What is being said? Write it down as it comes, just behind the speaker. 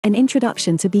An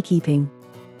introduction to beekeeping.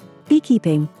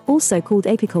 Beekeeping, also called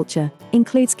apiculture,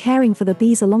 includes caring for the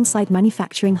bees alongside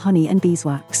manufacturing honey and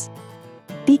beeswax.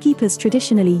 Beekeepers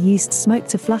traditionally used smoke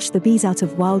to flush the bees out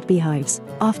of wild beehives,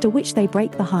 after which they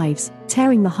break the hives,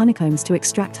 tearing the honeycombs to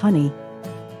extract honey.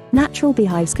 Natural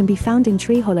beehives can be found in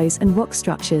tree hollows and rock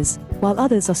structures, while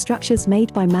others are structures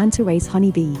made by man to raise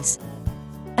honey bees.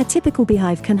 A typical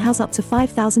beehive can house up to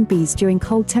 5,000 bees during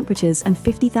cold temperatures and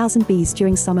 50,000 bees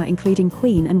during summer, including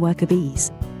queen and worker bees.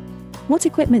 What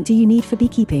equipment do you need for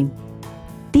beekeeping?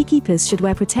 Beekeepers should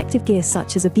wear protective gear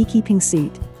such as a beekeeping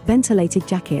suit, ventilated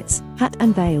jackets, hat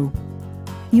and veil.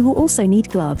 You will also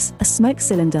need gloves, a smoke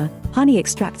cylinder, honey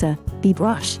extractor, bee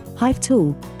brush, hive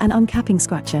tool, and uncapping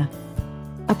scratcher.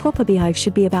 A proper beehive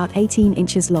should be about 18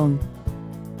 inches long.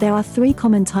 There are 3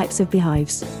 common types of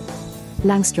beehives: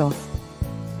 Langstroth,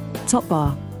 top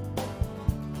bar,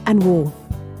 and wall.